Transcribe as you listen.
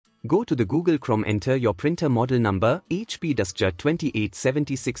Go to the Google Chrome, enter your printer model number, HP DeskJet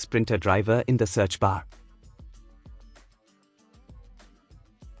 2876 printer driver in the search bar.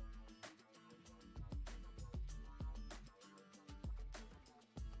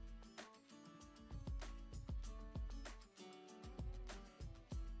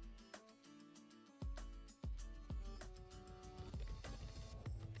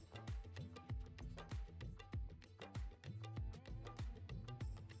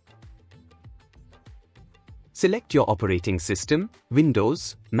 Select your operating system,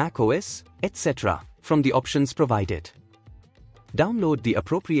 Windows, Mac OS, etc. from the options provided. Download the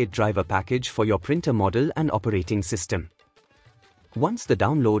appropriate driver package for your printer model and operating system. Once the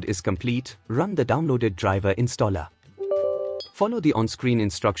download is complete, run the downloaded driver installer. Follow the on-screen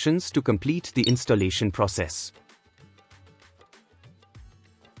instructions to complete the installation process.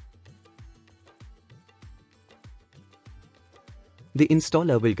 The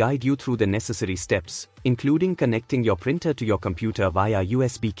installer will guide you through the necessary steps, including connecting your printer to your computer via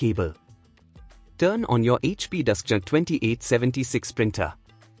USB cable. Turn on your HP DeskJet 2876 printer.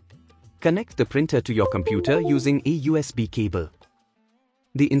 Connect the printer to your computer using a USB cable.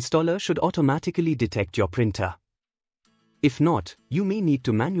 The installer should automatically detect your printer. If not, you may need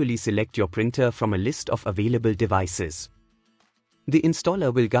to manually select your printer from a list of available devices. The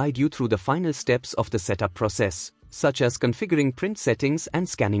installer will guide you through the final steps of the setup process, such as configuring print settings and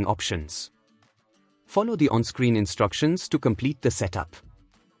scanning options. Follow the on-screen instructions to complete the setup.